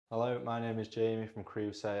Hello, my name is Jamie from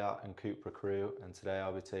Crewe SEAT and CUPRA Crewe, and today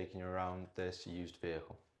I'll be taking you around this used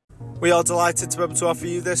vehicle. We are delighted to be able to offer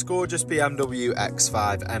you this gorgeous BMW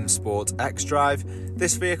X5 M Sport xDrive.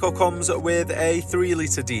 This vehicle comes with a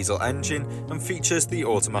 3-litre diesel engine and features the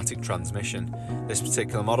automatic transmission. This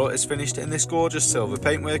particular model is finished in this gorgeous silver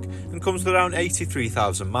paintwork and comes with around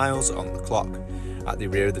 83,000 miles on the clock. At the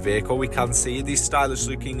rear of the vehicle we can see the stylish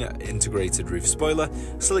looking integrated roof spoiler,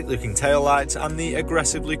 sleek looking tail lights and the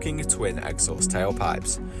aggressive looking twin exhaust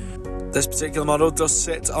tailpipes. This particular model does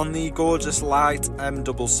sit on the gorgeous light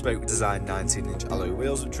double spoke design 19-inch alloy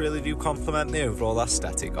wheels, which really do complement the overall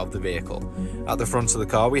aesthetic of the vehicle. At the front of the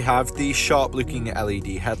car we have the sharp looking LED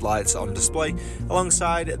headlights on display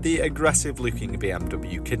alongside the aggressive looking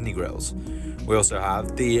BMW kidney grills. We also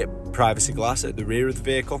have the privacy glass at the rear of the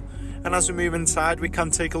vehicle, and as we move inside we can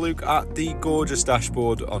take a look at the gorgeous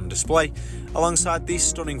dashboard on display alongside the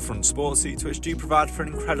stunning front sports seats, which do provide for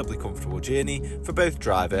an incredibly comfortable journey for both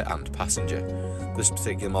driver and passenger. This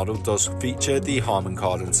particular model does feature the Harman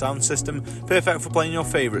Kardon sound system, perfect for playing your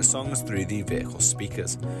favourite songs through the vehicle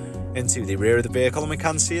speakers. Into the rear of the vehicle and we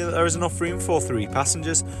can see that there is enough room for 3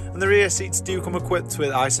 passengers, and the rear seats do come equipped with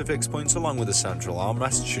ISOFIX points along with a central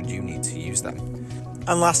armrest should you need to use them.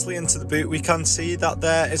 And lastly, into the boot we can see that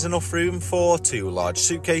there is enough room for 2 large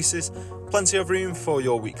suitcases, plenty of room for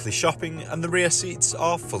your weekly shopping, and the rear seats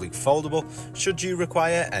are fully foldable should you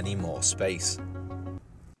require any more space.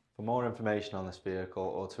 For more information on this vehicle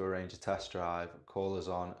or to arrange a test drive, call us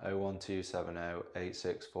on 01270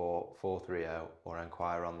 864 430 or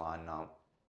inquire online now.